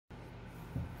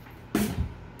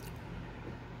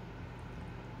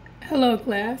Hello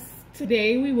class,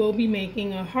 today we will be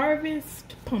making a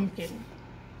harvest pumpkin.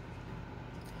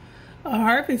 A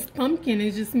harvest pumpkin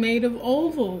is just made of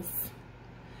ovals.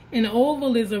 An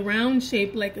oval is a round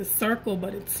shape like a circle,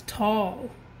 but it's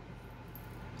tall.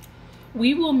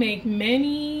 We will make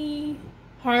many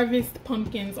harvest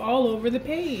pumpkins all over the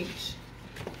page,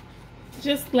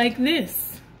 just like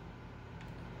this.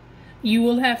 You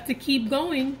will have to keep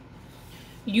going.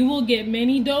 You will get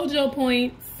many dojo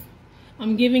points.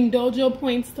 I'm giving dojo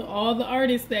points to all the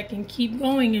artists that can keep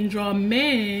going and draw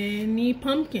many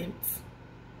pumpkins.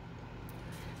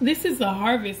 This is a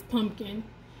harvest pumpkin.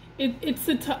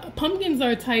 Pumpkins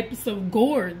are types of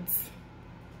gourds.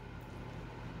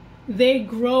 They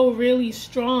grow really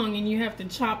strong and you have to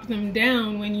chop them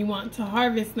down when you want to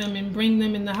harvest them and bring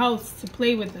them in the house to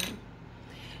play with them.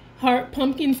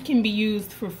 Pumpkins can be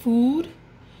used for food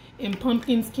and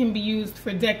pumpkins can be used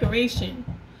for decoration.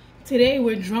 Today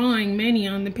we're drawing many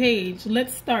on the page.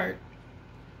 Let's start.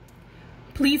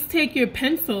 Please take your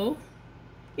pencil.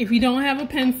 If you don't have a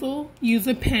pencil, use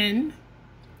a pen.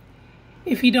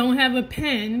 If you don't have a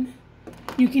pen,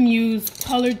 you can use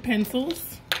colored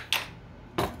pencils.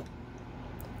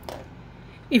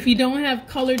 If you don't have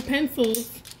colored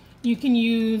pencils, you can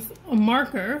use a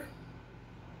marker.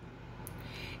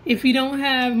 If you don't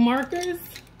have markers,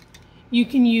 you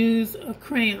can use a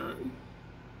crayon.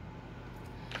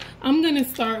 I'm going to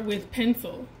start with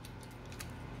pencil.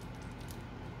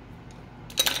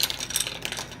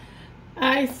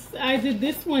 I did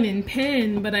this one in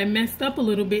pen, but I messed up a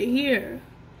little bit here.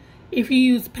 If you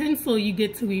use pencil, you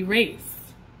get to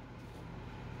erase.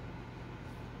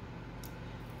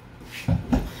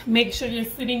 Make sure you're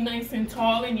sitting nice and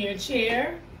tall in your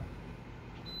chair.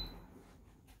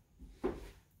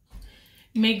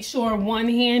 Make sure one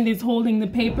hand is holding the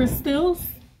paper stills.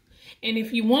 And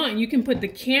if you want, you can put the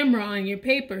camera on your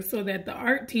paper so that the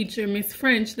art teacher, Miss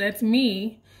French, that's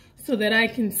me, so that I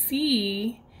can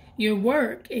see your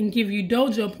work and give you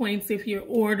dojo points if you're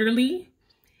orderly.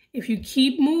 If you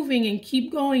keep moving and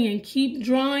keep going and keep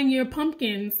drawing your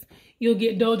pumpkins, you'll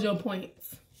get dojo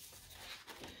points.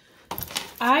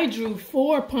 I drew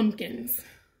 4 pumpkins.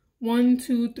 1,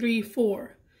 2, 3,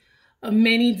 4. Of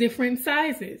many different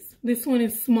sizes. This one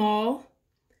is small.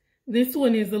 This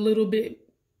one is a little bit.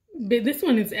 This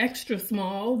one is extra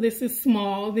small, this is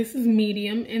small, this is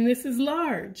medium, and this is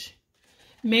large.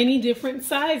 Many different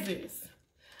sizes.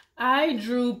 I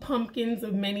drew pumpkins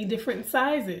of many different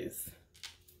sizes.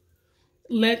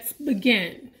 Let's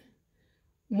begin.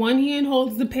 One hand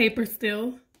holds the paper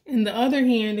still, and the other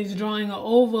hand is drawing an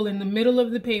oval in the middle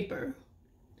of the paper.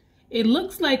 It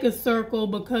looks like a circle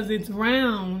because it's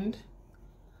round,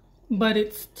 but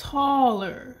it's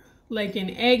taller, like an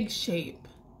egg shape.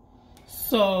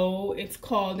 So it's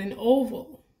called an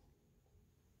oval.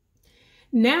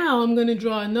 Now I'm going to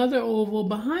draw another oval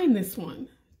behind this one.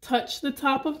 Touch the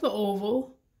top of the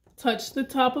oval, touch the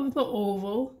top of the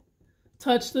oval,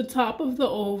 touch the top of the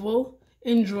oval,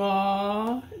 and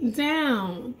draw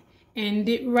down. End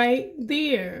it right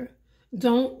there.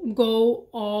 Don't go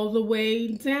all the way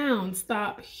down.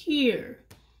 Stop here.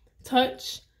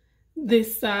 Touch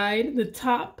this side, the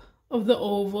top of the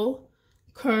oval,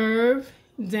 curve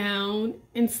down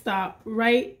and stop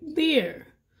right there.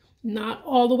 Not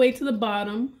all the way to the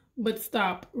bottom, but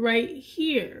stop right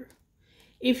here.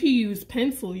 If you use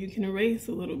pencil, you can erase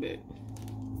a little bit.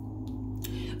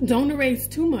 Don't erase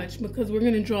too much because we're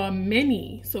going to draw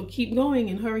many, so keep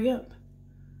going and hurry up.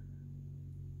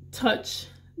 Touch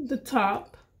the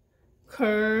top,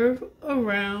 curve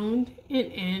around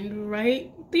and end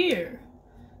right there.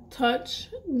 Touch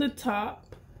the top,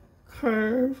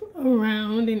 curve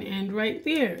around and end right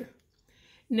there.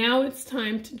 Now it's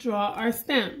time to draw our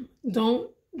stem.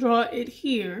 Don't draw it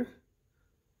here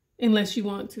unless you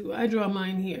want to. I draw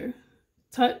mine here.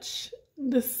 Touch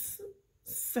this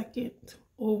second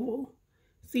oval.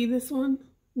 See this one?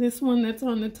 This one that's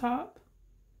on the top.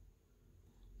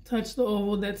 Touch the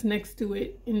oval that's next to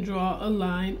it and draw a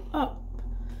line up.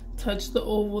 Touch the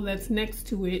oval that's next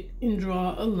to it and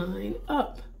draw a line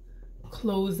up.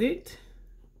 Close it.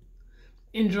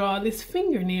 And draw this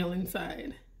fingernail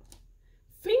inside.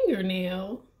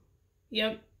 Fingernail?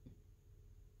 Yep.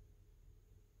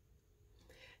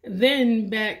 Then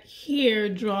back here,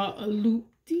 draw a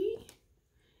loop-dee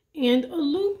and a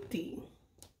loop-dee.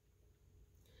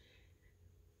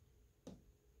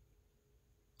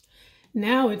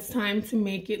 Now it's time to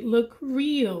make it look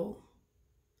real.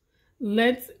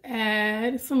 Let's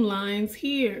add some lines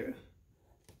here.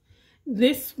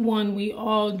 This one we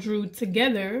all drew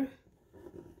together.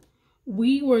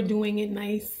 We were doing it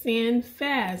nice and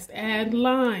fast. Add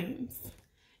lines.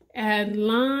 Add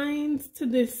lines to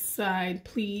this side,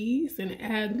 please, and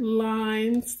add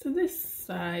lines to this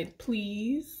side,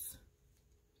 please.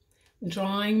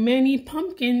 Drawing many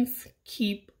pumpkins,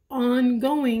 keep on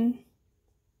going.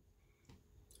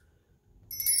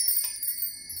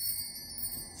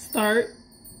 Start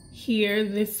here,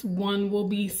 this one will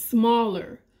be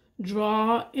smaller.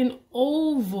 Draw an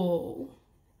oval.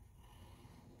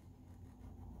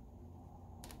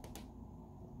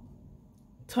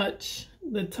 Touch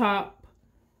the top,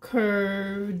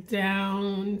 curve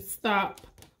down, stop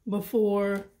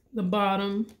before the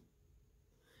bottom.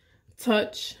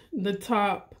 Touch the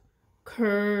top,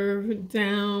 curve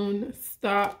down,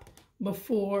 stop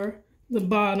before the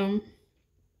bottom.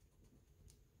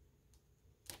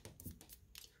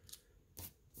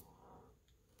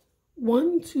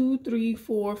 One, two, three,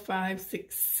 four, five,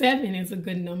 six, 7 is a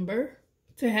good number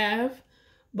to have,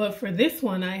 but for this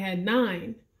one I had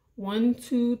 9. 1,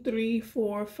 2, 3,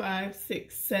 4, 5,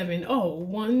 6, 7. Oh,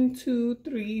 1, 2,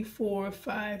 3, 4,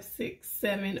 5, 6,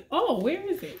 7. Oh, where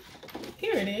is it?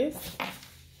 Here it is.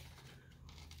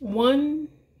 1,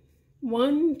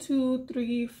 2,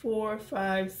 3, 4,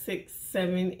 5, 6,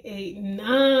 7, 8,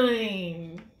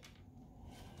 9.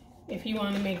 If you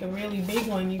want to make a really big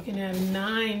one, you can have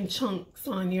 9 chunks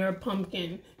on your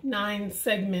pumpkin, 9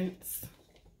 segments.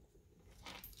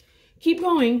 Keep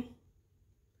going.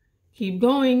 Keep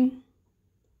going.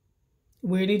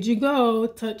 Where did you go?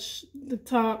 Touch the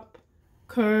top,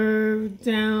 curve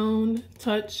down,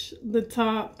 touch the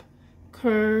top,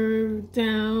 curve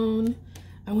down.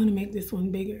 I want to make this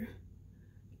one bigger.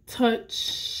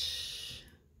 Touch.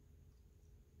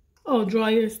 Oh, draw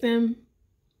your stem.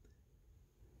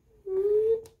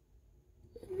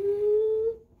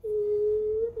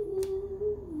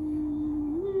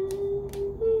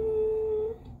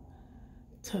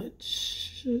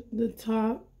 Touch the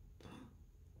top,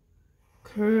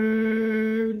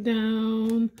 curve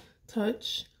down,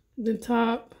 touch the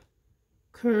top,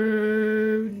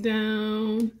 curve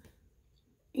down,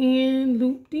 and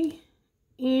loop-de,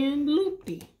 and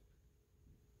loop-de.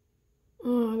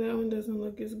 Oh, that one doesn't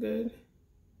look as good.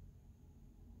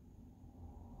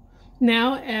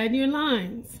 Now add your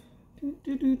lines.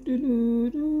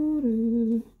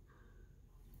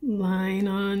 Line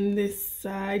on this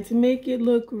side to make it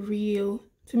look real,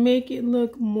 to make it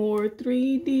look more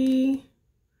 3D.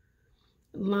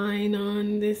 Line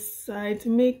on this side to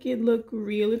make it look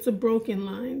real. It's a broken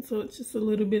line, so it's just a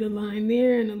little bit of line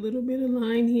there and a little bit of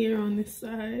line here on this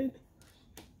side.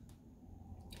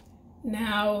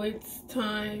 Now it's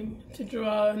time to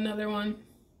draw another one.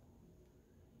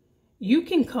 You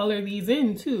can color these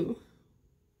in too.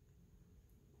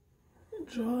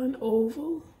 Draw an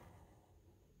oval.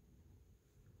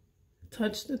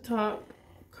 Touch the top,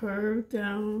 curve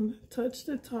down, touch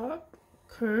the top,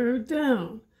 curve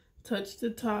down, touch the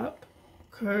top,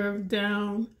 curve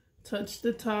down, touch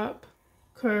the top,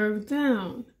 curve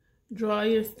down. Draw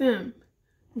your stem,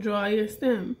 draw your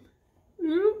stem.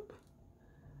 Loop,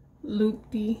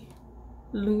 loop-de,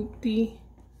 loop-de,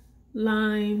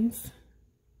 lines,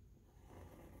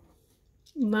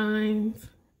 lines.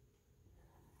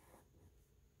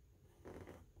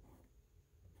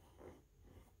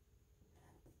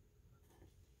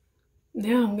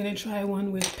 Now I'm going to try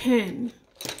one with pen.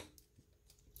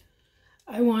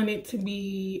 I want it to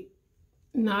be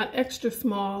not extra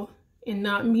small and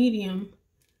not medium,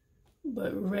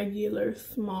 but regular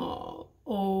small.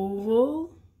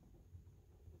 Oval.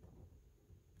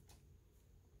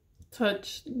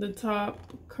 Touch the top,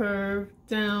 curve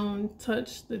down,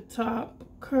 touch the top,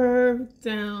 curve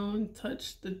down,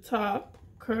 touch the top,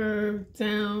 curve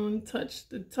down, touch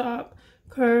the top,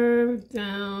 curve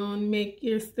down, make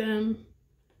your stem.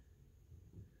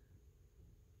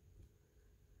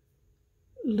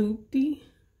 Loop-de,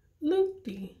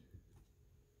 loop-de.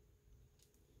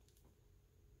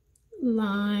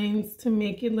 Lines to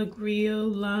make it look real,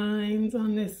 lines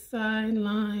on this side,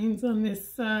 lines on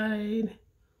this side.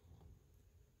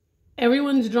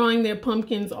 Everyone's drawing their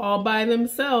pumpkins all by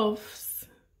themselves.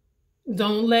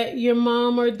 Don't let your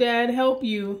mom or dad help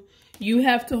you. You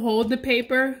have to hold the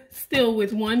paper still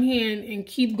with one hand and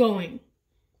keep going.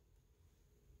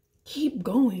 Keep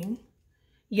going?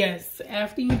 Yes,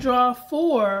 after you draw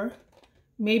 4,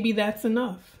 maybe that's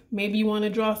enough. Maybe you want to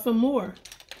draw some more.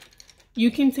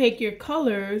 You can take your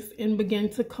colors and begin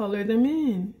to color them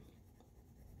in.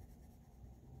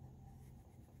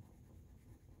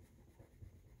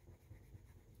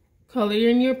 Color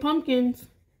in your pumpkins.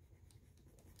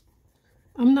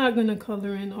 I'm not going to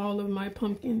color in all of my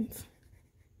pumpkins.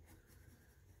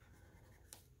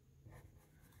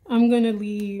 I'm going to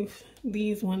leave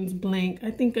these ones blank.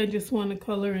 I think I just want to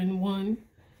color in one.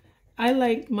 I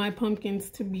like my pumpkins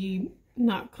to be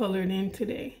not colored in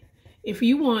today. If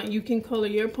you want, you can color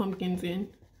your pumpkins in.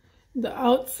 The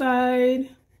outside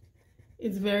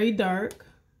is very dark.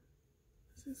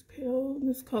 This is pale.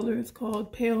 This color is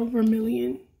called pale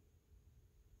vermilion.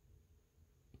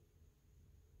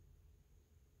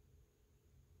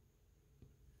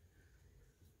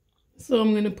 So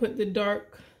I'm going to put the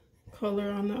dark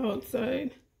color on the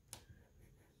outside.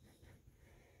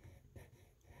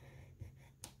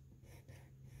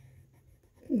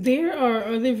 There are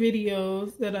other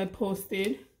videos that I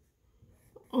posted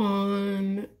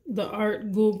on the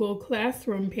Art Google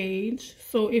Classroom page.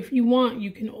 So if you want,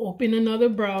 you can open another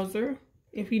browser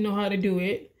if you know how to do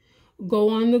it. Go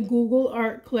on the Google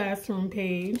Art Classroom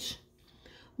page.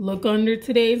 Look under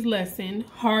today's lesson,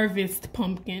 Harvest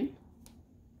Pumpkin.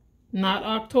 Not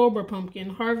October pumpkin,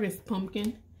 Harvest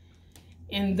pumpkin.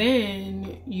 And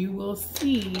then you will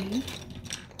see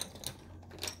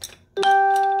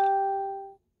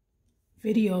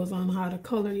videos on how to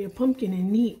color your pumpkin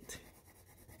in neat.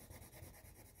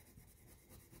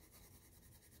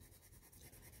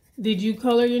 Did you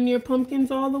color in your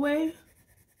pumpkins all the way?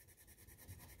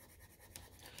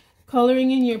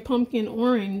 Coloring in your pumpkin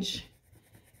orange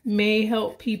may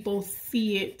help people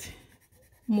see it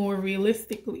more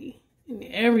realistically. And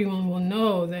everyone will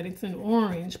know that it's an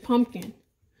orange pumpkin.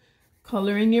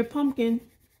 Color in your pumpkin.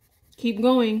 Keep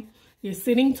going. You're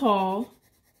sitting tall.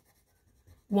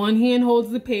 One hand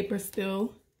holds the paper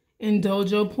still. And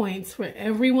dojo points for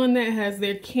everyone that has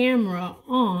their camera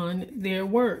on their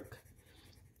work.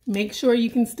 Make sure you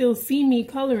can still see me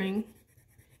coloring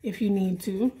if you need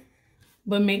to.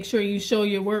 But make sure you show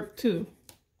your work too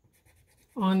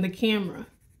on the camera.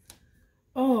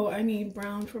 Oh, I need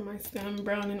brown for my stem,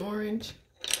 brown and orange.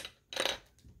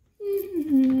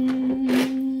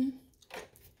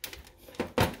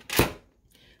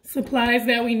 Supplies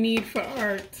that we need for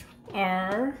art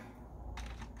are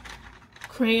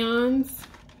crayons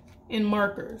and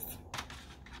markers.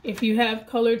 If you have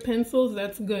colored pencils,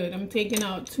 that's good. I'm taking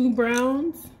out 2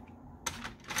 browns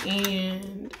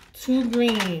and 2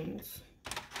 greens.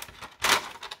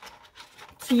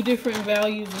 2 different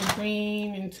values of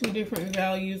green and 2 different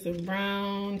values of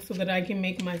brown so that I can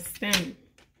make my stem.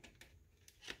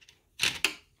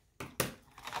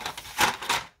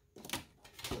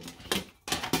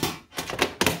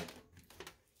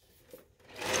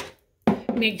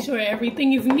 Make sure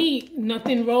everything is neat,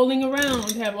 nothing rolling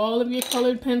around. Have all of your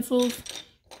colored pencils,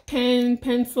 pen,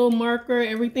 pencil, marker,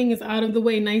 everything is out of the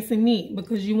way, nice and neat,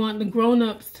 because you want the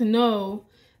grown-ups to know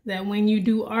that when you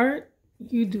do art,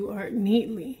 you do art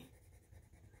neatly.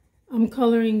 I'm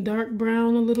coloring dark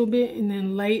brown a little bit and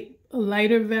then a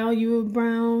lighter value of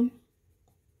brown.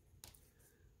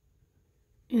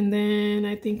 And then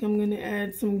I think I'm going to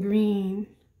add some green.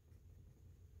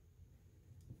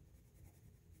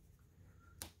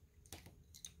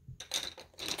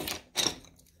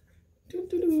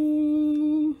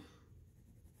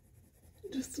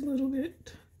 Just a little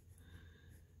bit.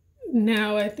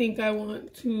 Now I think I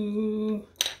want to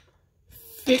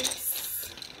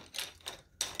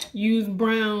use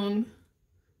brown,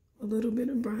 a little bit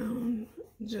of brown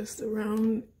just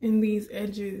around in these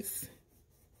edges,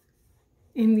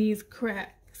 in these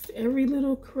cracks. Every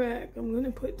little crack, I'm going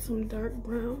to put some dark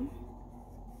brown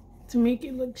to make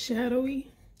it look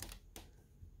shadowy.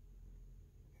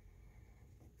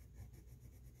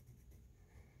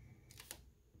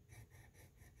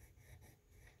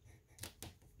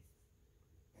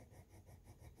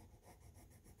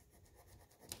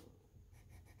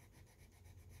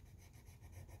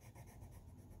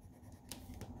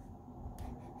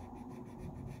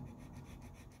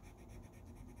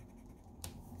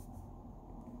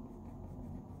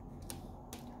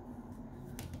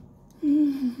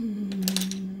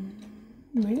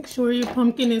 Make sure your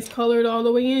pumpkin is colored all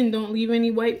the way in. Don't leave any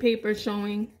white paper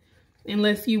showing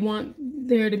unless you want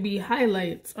there to be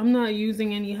highlights. I'm not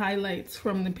using any highlights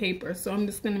from the paper, so I'm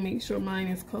just going to make sure mine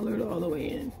is colored all the way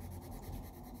in.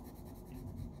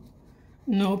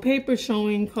 No paper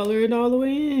showing, color it all the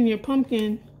way in, your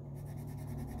pumpkin.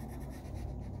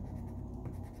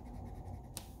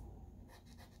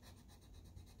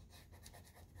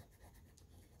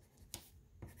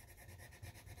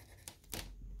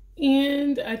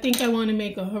 And I think I want to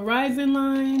make a horizon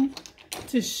line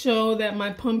to show that my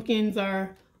pumpkins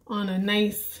are on a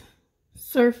nice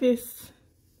surface.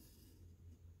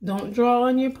 Don't draw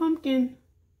on your pumpkin.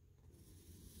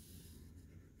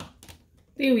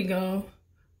 There we go.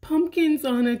 Pumpkins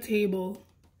on a table.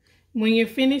 When you're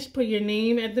finished, put your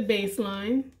name at the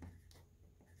baseline.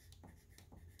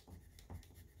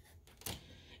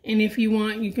 And if you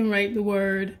want, you can write the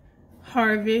word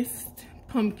Harvest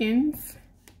pumpkins.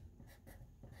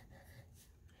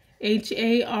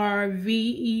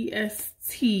 Harvest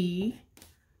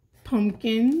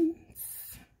pumpkins. Pumpkins.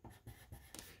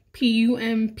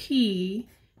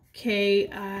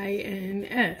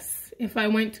 If I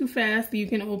went too fast, you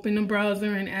can open the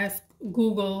browser and ask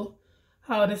Google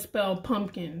how to spell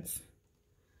pumpkins.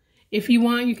 If you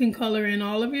want, you can color in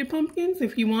all of your pumpkins.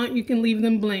 If you want, you can leave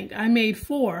them blank. I made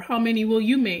 4. How many will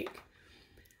you make?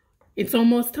 It's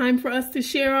almost time for us to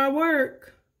share our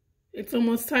work. It's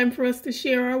almost time for us to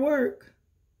share our work.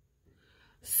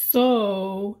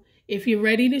 So, if you're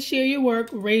ready to share your work,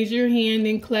 raise your hand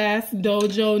in Class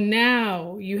Dojo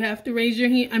now. You have to raise your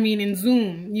hand, in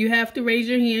Zoom. You have to raise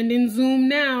your hand in Zoom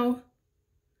now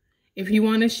if you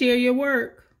want to share your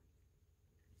work.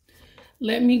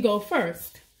 Let me go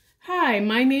first. Hi,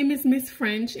 my name is Miss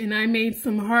French, and I made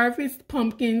some Harvest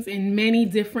pumpkins in many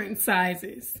different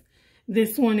sizes.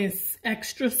 This one is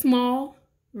extra small,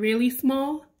 really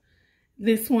small.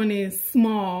 This one is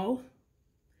small.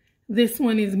 This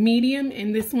one is medium,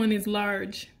 and this one is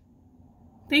large.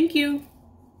 Thank you.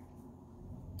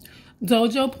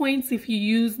 Dojo points if you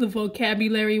use the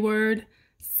vocabulary word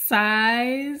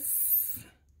size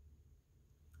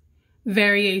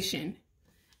variation.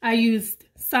 I used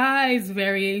size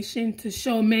variation to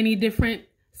show many different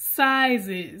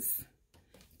sizes.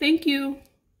 Thank you.